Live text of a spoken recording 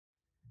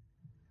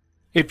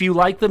If you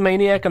like the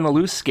Maniac on the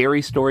Loose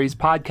Scary Stories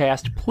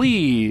podcast,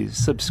 please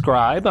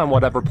subscribe on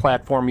whatever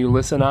platform you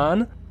listen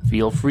on.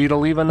 Feel free to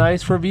leave a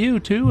nice review,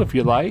 too, if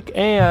you like,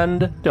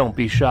 and don't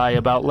be shy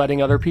about letting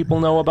other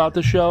people know about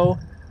the show.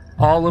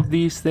 All of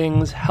these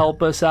things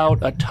help us out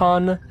a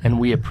ton, and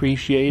we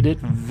appreciate it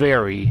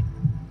very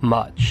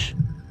much.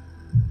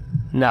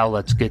 Now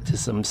let's get to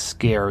some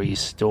scary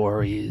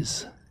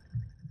stories.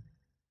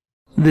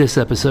 This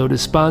episode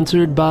is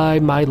sponsored by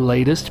my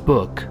latest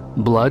book,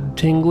 Blood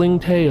Tingling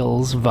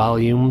Tales,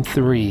 Volume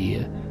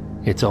 3.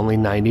 It's only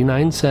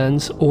 99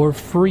 cents or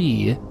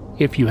free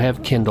if you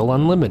have Kindle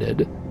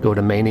Unlimited. Go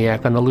to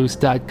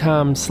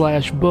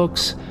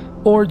maniacontheloose.com/books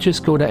or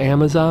just go to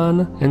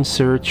Amazon and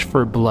search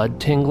for Blood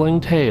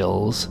Tingling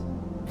Tales,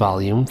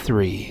 Volume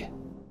 3.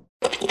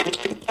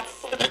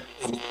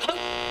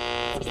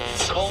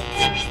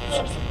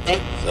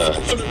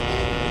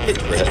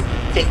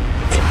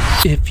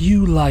 If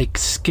you like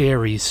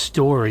scary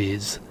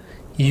stories,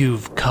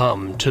 you've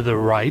come to the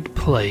right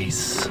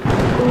place.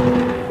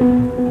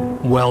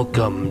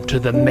 Welcome to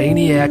the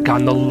Maniac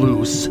on the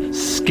Loose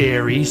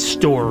Scary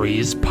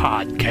Stories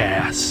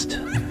podcast.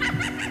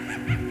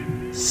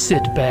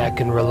 Sit back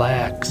and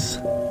relax.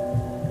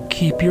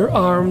 Keep your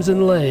arms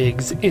and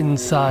legs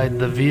inside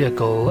the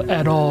vehicle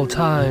at all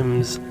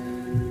times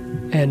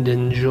and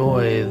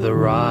enjoy the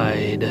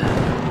ride.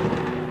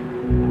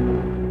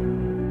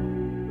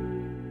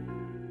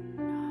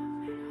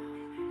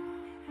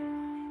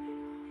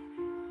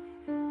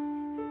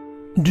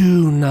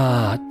 Do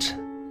not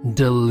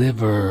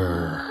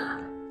deliver.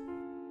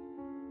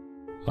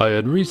 I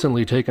had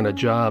recently taken a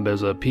job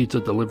as a pizza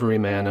delivery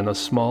man in a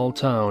small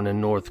town in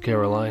North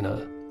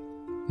Carolina.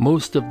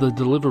 Most of the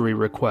delivery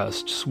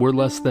requests were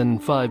less than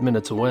 5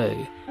 minutes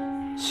away.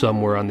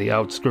 Some were on the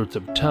outskirts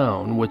of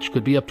town, which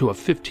could be up to a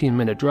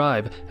 15-minute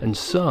drive, and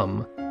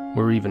some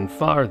were even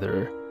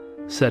farther,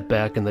 set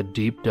back in the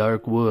deep,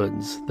 dark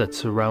woods that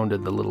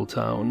surrounded the little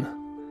town.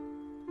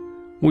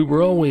 We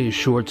were always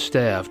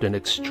short-staffed and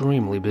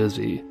extremely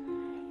busy.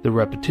 The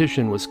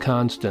repetition was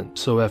constant,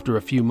 so after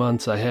a few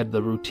months I had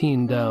the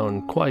routine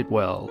down quite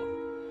well.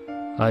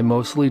 I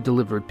mostly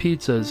delivered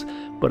pizzas,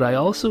 but I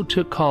also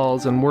took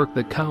calls and worked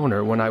the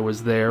counter when I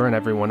was there and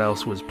everyone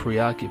else was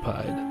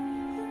preoccupied.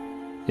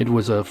 It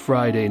was a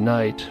Friday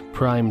night,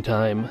 prime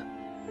time.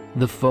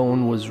 The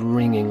phone was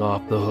ringing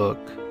off the hook.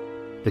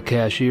 The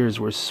cashiers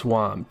were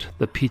swamped,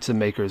 the pizza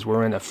makers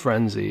were in a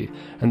frenzy,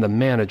 and the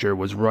manager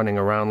was running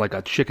around like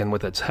a chicken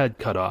with its head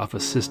cut off,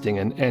 assisting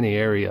in any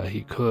area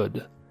he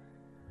could.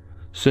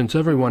 Since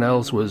everyone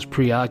else was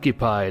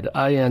preoccupied,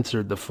 I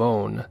answered the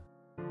phone.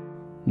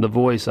 The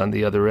voice on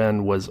the other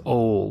end was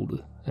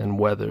old and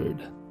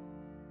weathered.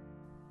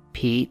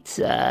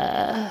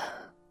 Pizza?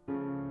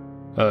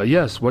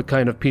 Yes, what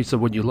kind of pizza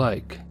would you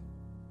like?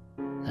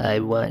 I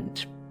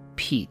want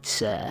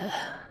pizza.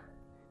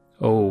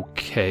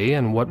 Okay,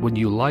 and what would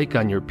you like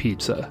on your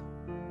pizza?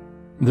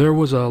 There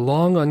was a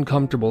long,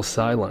 uncomfortable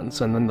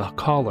silence, and then the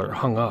caller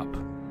hung up.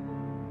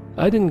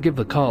 I didn't give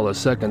the call a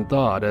second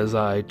thought as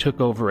I took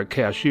over a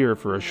cashier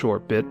for a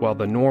short bit while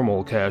the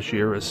normal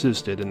cashier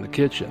assisted in the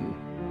kitchen.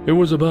 It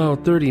was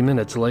about 30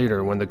 minutes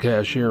later when the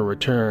cashier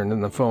returned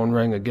and the phone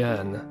rang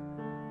again.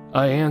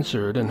 I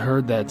answered and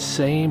heard that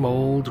same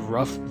old,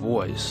 rough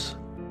voice.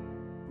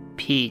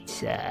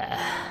 Pizza.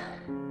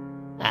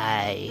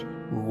 I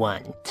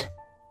want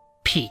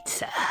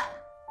pizza.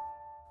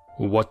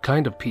 What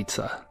kind of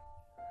pizza?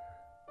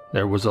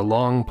 There was a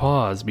long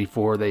pause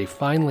before they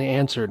finally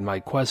answered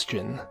my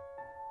question.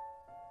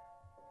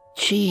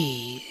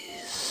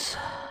 Cheese.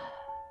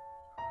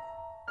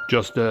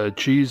 Just a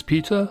cheese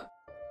pizza?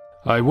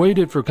 I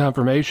waited for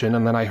confirmation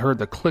and then I heard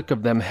the click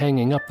of them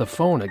hanging up the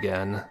phone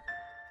again.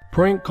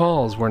 Prank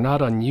calls were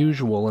not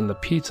unusual in the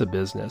pizza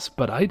business,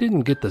 but I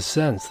didn't get the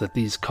sense that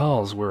these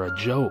calls were a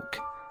joke.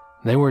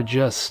 They were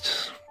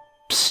just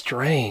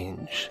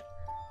strange.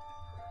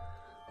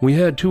 We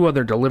had 2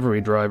 other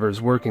delivery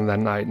drivers working that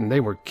night and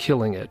they were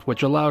killing it,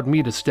 which allowed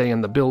me to stay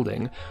in the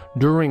building.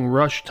 During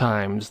rush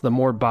times, the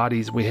more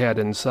bodies we had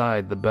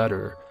inside, the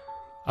better.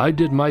 I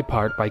did my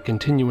part by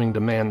continuing to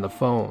man the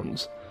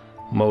phones.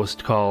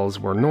 Most calls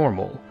were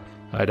normal.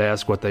 I'd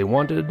ask what they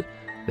wanted,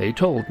 they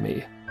told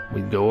me.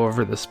 We'd go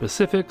over the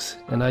specifics,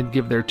 and I'd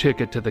give their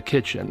ticket to the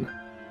kitchen.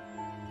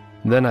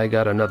 Then I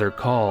got another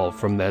call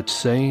from that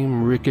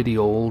same rickety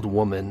old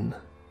woman.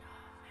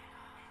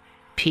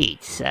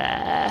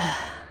 Pizza.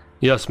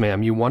 Yes,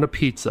 ma'am, you want a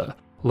pizza.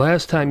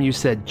 Last time you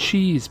said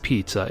cheese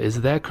pizza,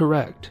 is that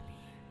correct?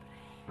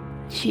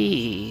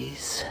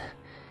 Cheese.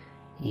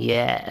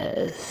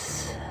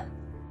 Yes.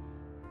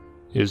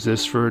 Is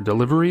this for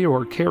delivery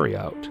or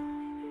carryout?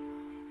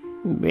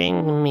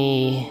 Bring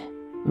me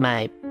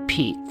my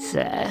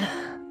pizza.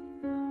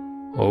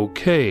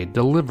 Okay,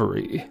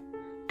 delivery.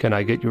 Can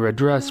I get your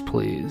address,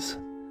 please?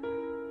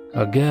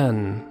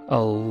 Again, a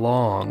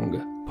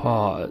long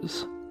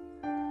pause.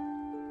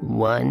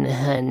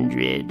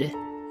 100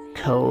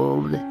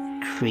 Cold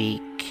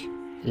Creek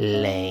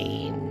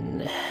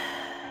Lane.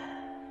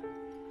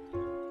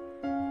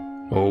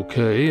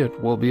 Okay,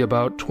 it will be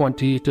about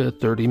 20 to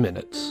 30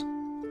 minutes.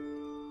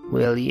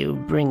 Will you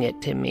bring it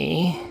to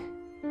me?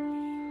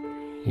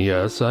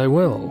 Yes, I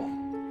will.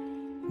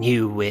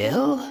 You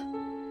will?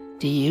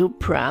 Do you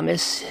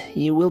promise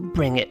you will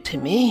bring it to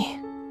me?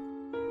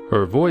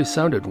 Her voice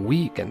sounded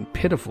weak and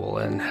pitiful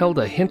and held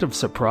a hint of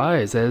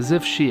surprise as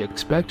if she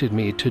expected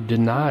me to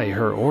deny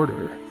her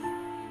order.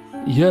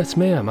 Yes,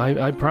 ma'am,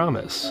 I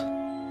promise.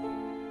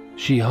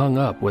 She hung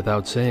up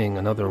without saying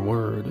another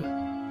word.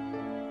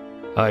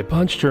 I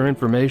punched her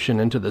information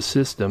into the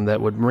system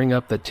that would bring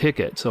up the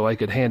ticket so I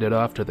could hand it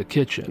off to the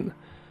kitchen.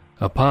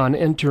 Upon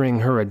entering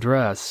her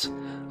address,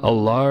 a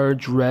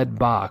large red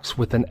box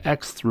with an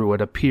X through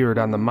it appeared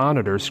on the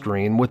monitor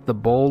screen with the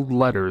bold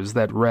letters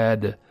that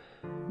read,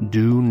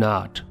 "Do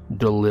not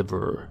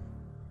deliver."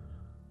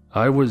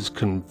 I was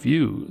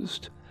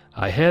confused.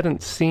 I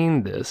hadn't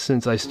seen this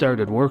since I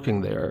started working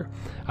there.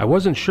 I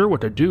wasn't sure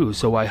what to do,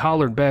 so I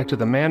hollered back to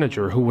the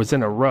manager who was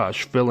in a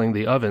rush filling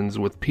the ovens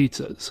with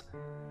pizzas.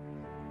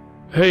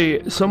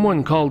 "Hey,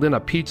 someone called in a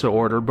pizza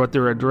order, but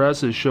their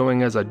address is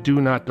showing as a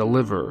do not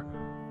deliver.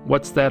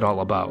 What's that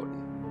all about?"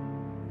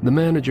 The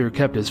manager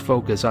kept his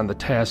focus on the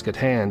task at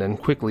hand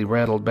and quickly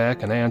rattled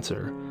back an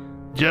answer.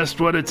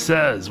 "Just what it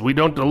says. We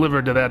don't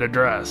deliver to that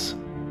address."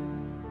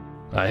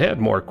 I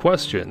had more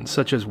questions,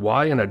 such as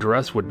why an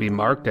address would be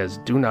marked as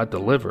do not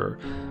deliver,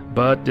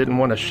 but didn't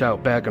want to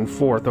shout back and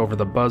forth over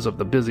the buzz of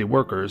the busy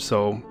workers,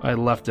 so I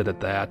left it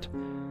at that.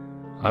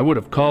 I would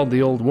have called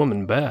the old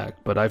woman back,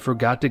 but I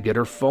forgot to get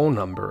her phone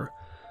number.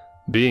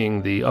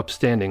 Being the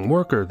upstanding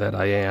worker that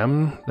I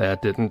am,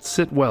 that didn't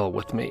sit well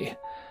with me.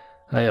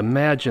 I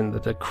imagined the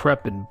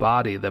decrepit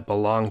body that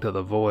belonged to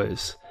the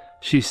voice.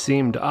 She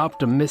seemed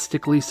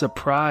optimistically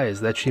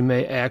surprised that she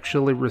may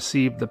actually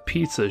receive the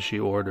pizza she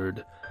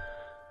ordered.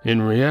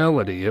 In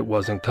reality, it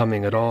wasn't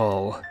coming at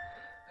all,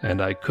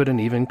 and I couldn't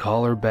even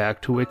call her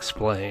back to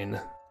explain.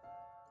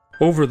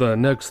 Over the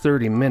next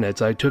 30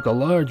 minutes, I took a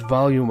large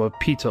volume of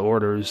pizza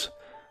orders.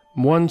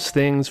 Once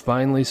things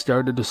finally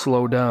started to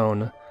slow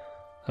down,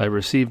 I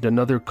received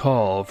another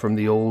call from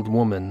the old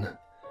woman.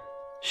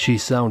 She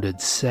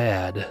sounded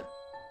sad.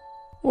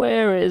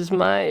 Where is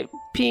my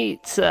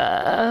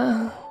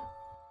pizza?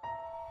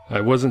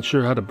 I wasn't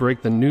sure how to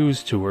break the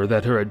news to her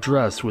that her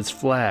address was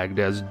flagged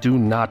as do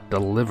not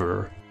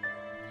deliver.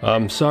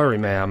 "I'm sorry,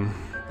 ma'am.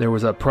 There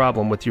was a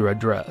problem with your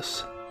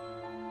address."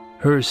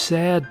 Her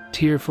sad,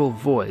 tearful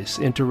voice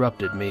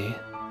interrupted me.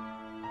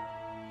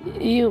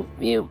 You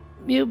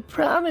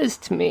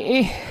promised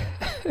me.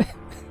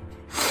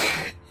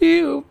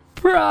 You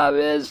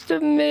promised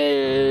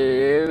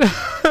me.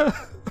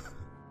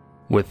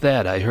 With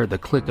that, I heard the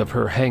click of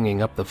her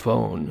hanging up the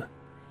phone,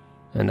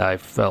 and I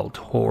felt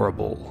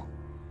horrible.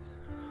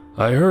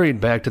 I hurried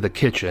back to the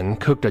kitchen,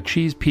 cooked a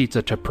cheese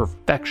pizza to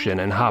perfection,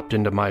 and hopped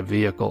into my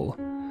vehicle.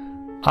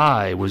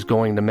 I was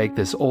going to make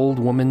this old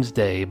woman's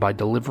day by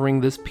delivering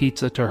this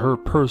pizza to her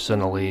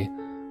personally,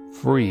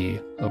 free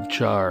of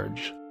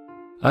charge.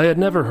 I had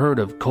never heard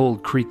of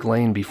Cold Creek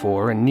Lane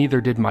before, and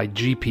neither did my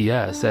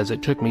GPS, as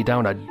it took me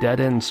down a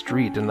dead-end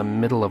street in the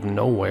middle of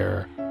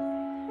nowhere.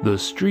 The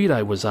street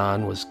I was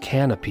on was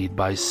canopied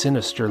by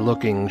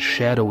sinister-looking,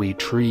 shadowy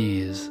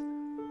trees.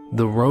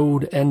 The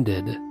road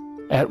ended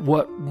at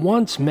what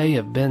once may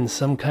have been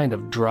some kind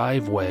of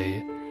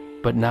driveway,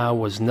 but now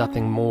was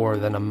nothing more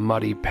than a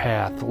muddy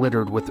path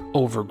littered with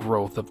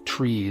overgrowth of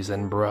trees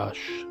and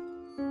brush.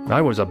 I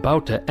was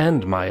about to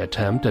end my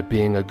attempt at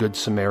being a good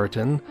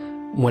Samaritan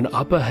when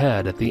up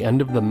ahead at the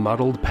end of the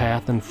muddled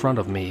path in front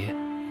of me,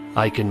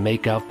 I can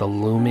make out the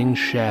looming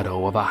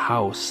shadow of a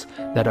house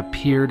that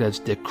appeared as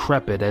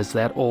decrepit as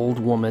that old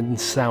woman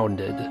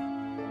sounded.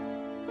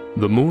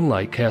 The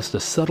moonlight cast a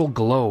subtle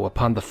glow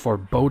upon the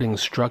foreboding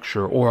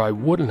structure, or I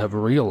wouldn't have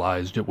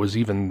realized it was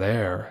even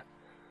there.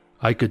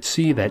 I could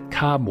see that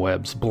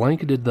cobwebs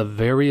blanketed the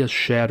various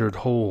shattered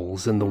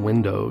holes in the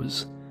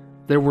windows.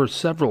 There were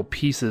several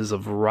pieces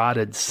of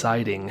rotted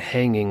siding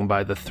hanging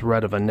by the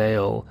thread of a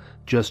nail,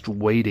 just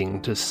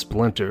waiting to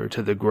splinter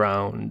to the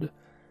ground.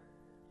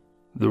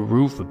 The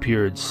roof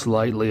appeared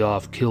slightly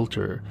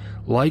off-kilter,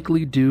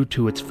 likely due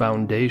to its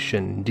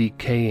foundation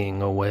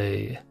decaying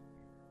away.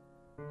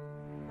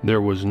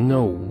 There was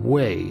no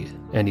way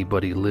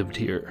anybody lived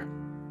here.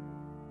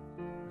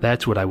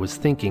 That's what I was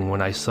thinking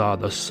when I saw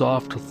the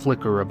soft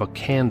flicker of a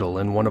candle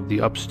in one of the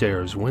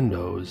upstairs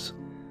windows.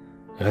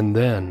 And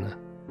then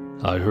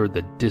I heard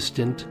the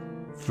distant,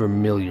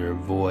 familiar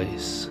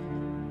voice.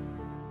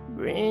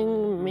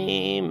 Bring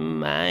me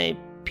my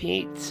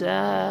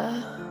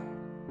pizza.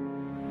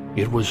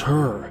 It was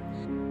her.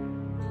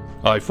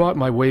 I fought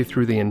my way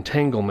through the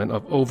entanglement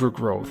of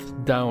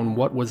overgrowth down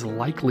what was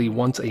likely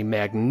once a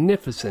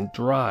magnificent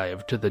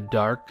drive to the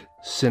dark,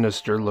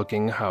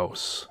 sinister-looking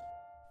house.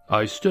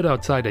 I stood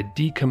outside a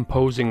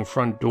decomposing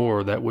front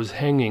door that was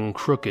hanging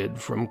crooked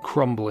from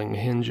crumbling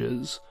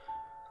hinges.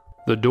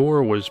 The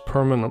door was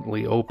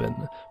permanently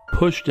open,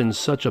 pushed in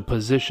such a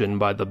position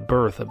by the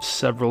birth of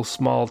several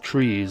small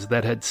trees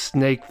that had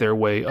snaked their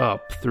way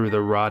up through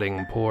the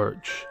rotting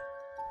porch.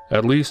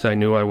 At least I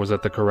knew I was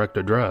at the correct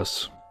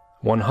address.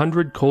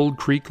 100 Cold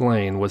Creek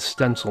Lane was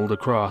stenciled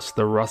across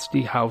the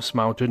rusty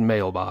house-mounted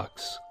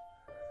mailbox.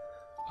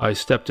 I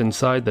stepped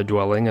inside the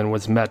dwelling and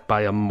was met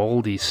by a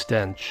moldy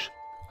stench.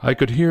 I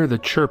could hear the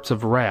chirps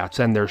of rats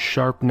and their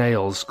sharp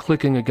nails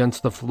clicking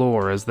against the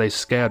floor as they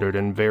scattered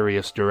in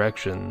various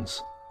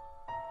directions.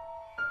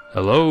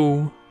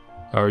 "Hello?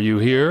 Are you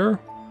here?"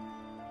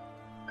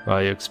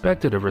 I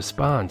expected a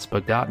response,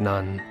 but got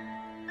none.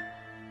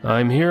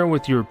 "I'm here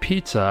with your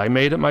pizza. I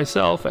made it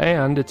myself,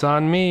 and it's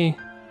on me."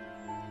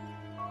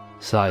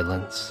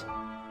 Silence.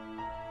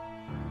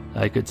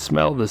 I could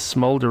smell the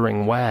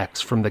smoldering wax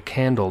from the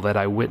candle that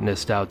I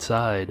witnessed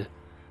outside.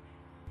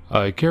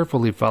 I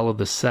carefully followed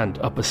the scent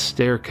up a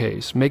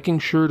staircase, making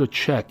sure to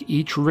check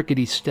each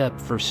rickety step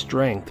for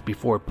strength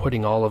before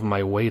putting all of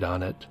my weight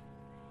on it.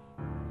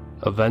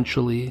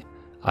 Eventually,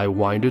 I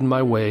winded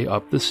my way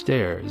up the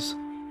stairs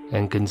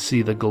and can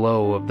see the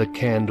glow of the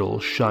candle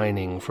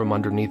shining from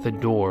underneath a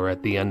door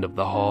at the end of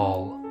the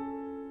hall.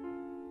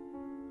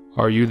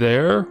 "Are you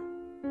there?"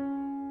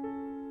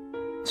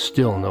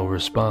 Still no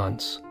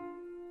response,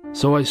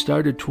 so I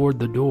started toward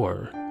the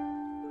door.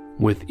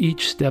 With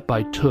each step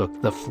I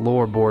took, the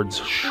floorboards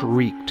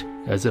shrieked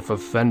as if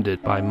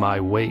offended by my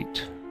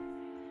weight.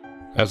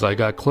 As I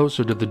got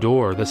closer to the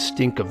door, the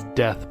stink of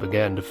death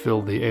began to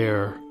fill the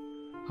air.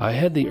 I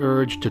had the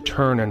urge to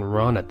turn and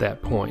run at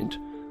that point,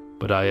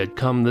 but I had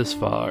come this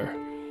far.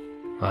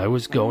 I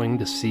was going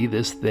to see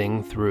this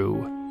thing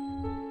through.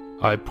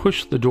 I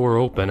pushed the door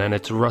open and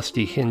its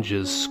rusty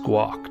hinges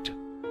squawked.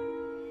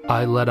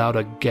 I let out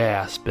a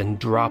gasp and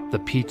dropped the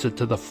pizza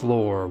to the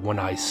floor when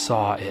I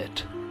saw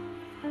it.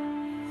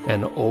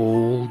 An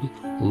old,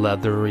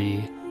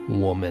 leathery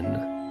woman.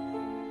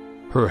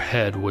 Her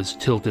head was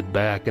tilted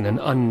back in an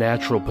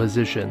unnatural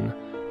position,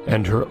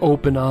 and her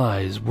open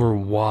eyes were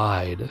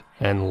wide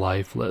and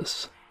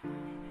lifeless.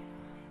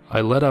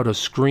 I let out a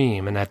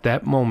scream, and at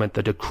that moment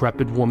the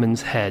decrepit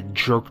woman's head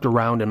jerked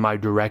around in my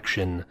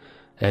direction,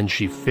 and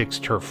she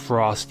fixed her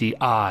frosty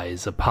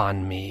eyes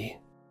upon me.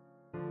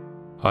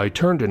 I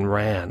turned and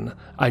ran.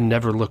 I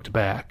never looked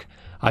back.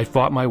 I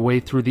fought my way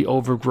through the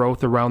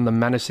overgrowth around the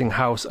menacing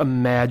house,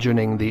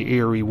 imagining the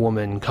eerie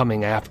woman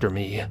coming after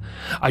me.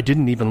 I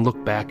didn't even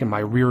look back in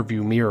my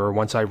rearview mirror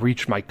once I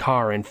reached my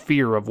car in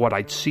fear of what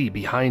I'd see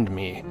behind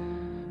me.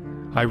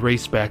 I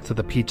raced back to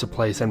the pizza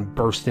place and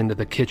burst into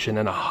the kitchen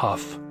in a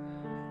huff.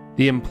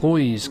 The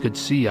employees could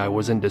see I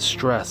was in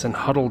distress and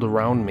huddled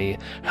around me,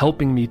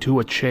 helping me to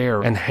a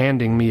chair and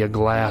handing me a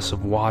glass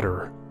of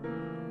water.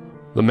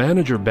 The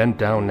manager bent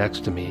down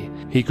next to me.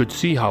 He could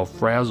see how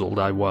frazzled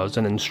I was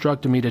and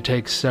instructed me to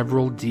take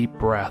several deep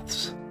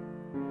breaths.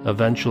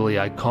 Eventually,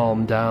 I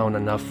calmed down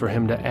enough for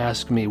him to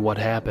ask me what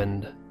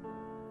happened.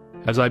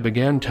 As I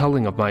began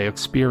telling of my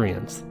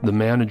experience, the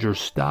manager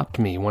stopped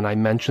me when I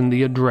mentioned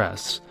the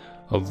address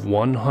of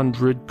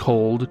 100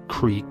 Cold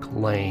Creek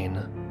Lane.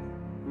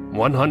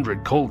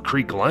 100 Cold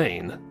Creek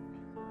Lane?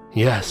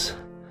 Yes.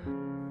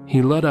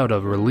 He let out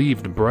a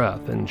relieved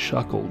breath and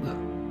chuckled.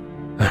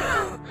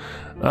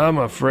 "I'm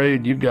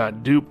afraid you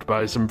got duped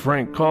by some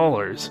prank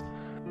callers.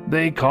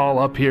 They call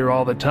up here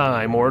all the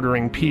time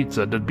ordering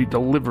pizza to be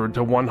delivered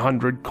to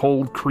 100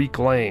 Cold Creek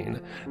Lane.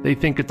 They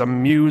think it's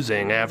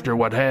amusing after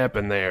what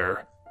happened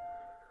there."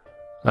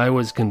 I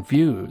was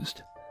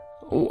confused.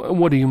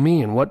 "What do you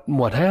mean?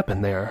 What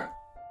happened there?"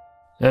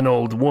 "An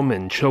old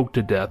woman choked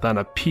to death on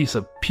a piece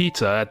of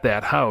pizza at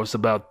that house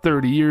about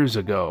 30 years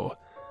ago.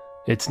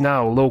 It's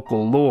now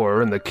local lore,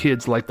 and the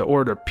kids like to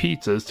order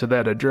pizzas to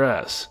that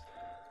address.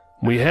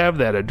 We have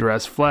that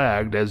address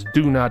flagged as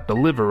do not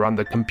deliver on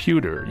the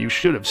computer. You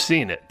should have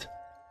seen it."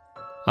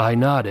 I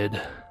nodded.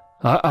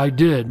 I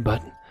did,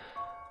 but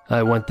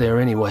I went there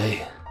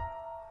anyway.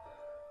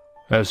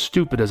 As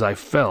stupid as I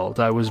felt,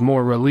 I was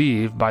more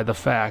relieved by the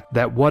fact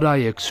that what I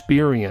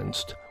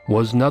experienced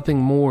was nothing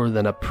more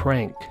than a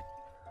prank.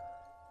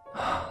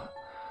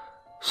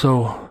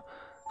 So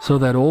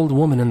that old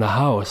woman in the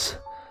house,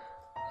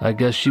 I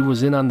guess she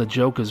was in on the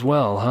joke as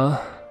well, huh?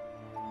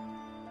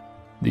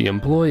 The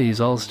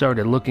employees all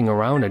started looking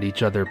around at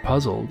each other,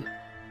 puzzled.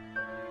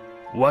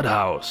 "What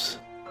house?"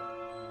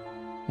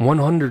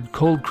 100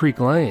 Cold Creek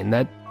Lane,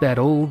 that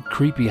old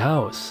creepy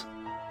house.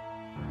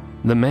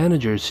 The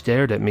manager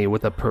stared at me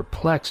with a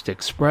perplexed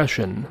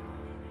expression.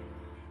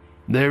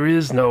 "There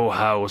is no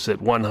house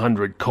at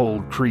 100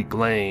 Cold Creek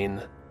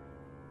Lane.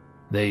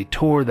 They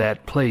tore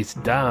that place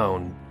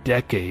down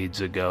decades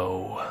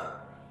ago."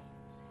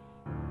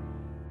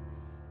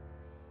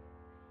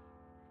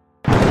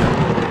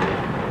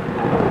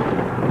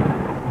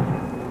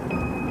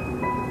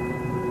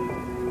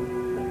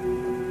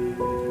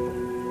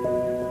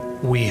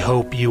 We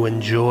hope you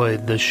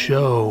enjoyed the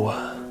show.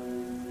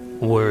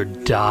 We're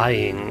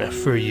dying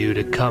for you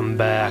to come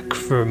back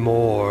for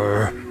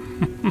more.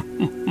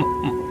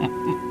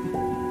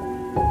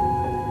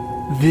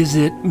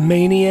 Visit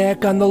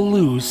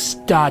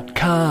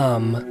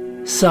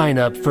maniacontheloose.com. Sign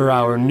up for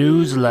our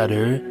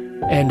newsletter,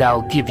 and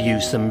I'll give you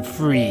some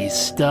free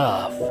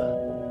stuff.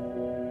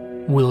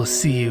 We'll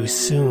see you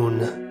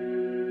soon.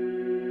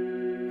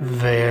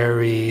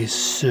 Very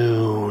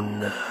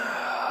soon.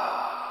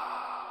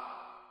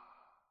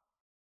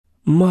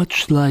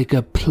 much like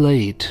a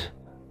plate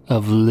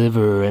of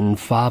liver and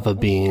fava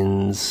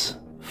beans,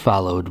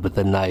 followed with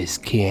a nice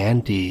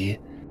Chianti,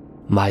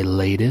 my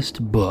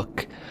latest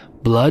book,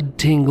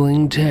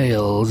 Blood-Tingling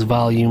Tales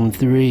Volume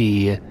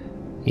 3,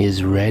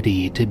 is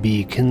ready to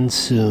be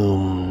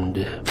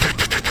consumed.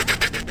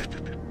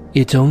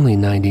 It's only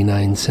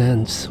 99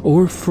 cents,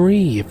 or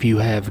free if you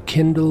have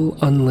Kindle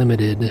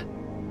Unlimited.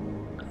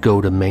 Go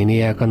to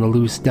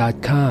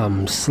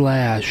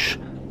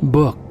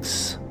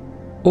maniacontheloose.com/books,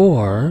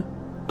 or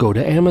go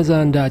to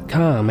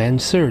amazon.com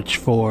and search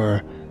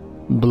for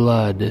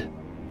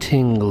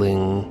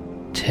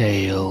Blood-Tingling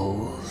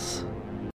Tales.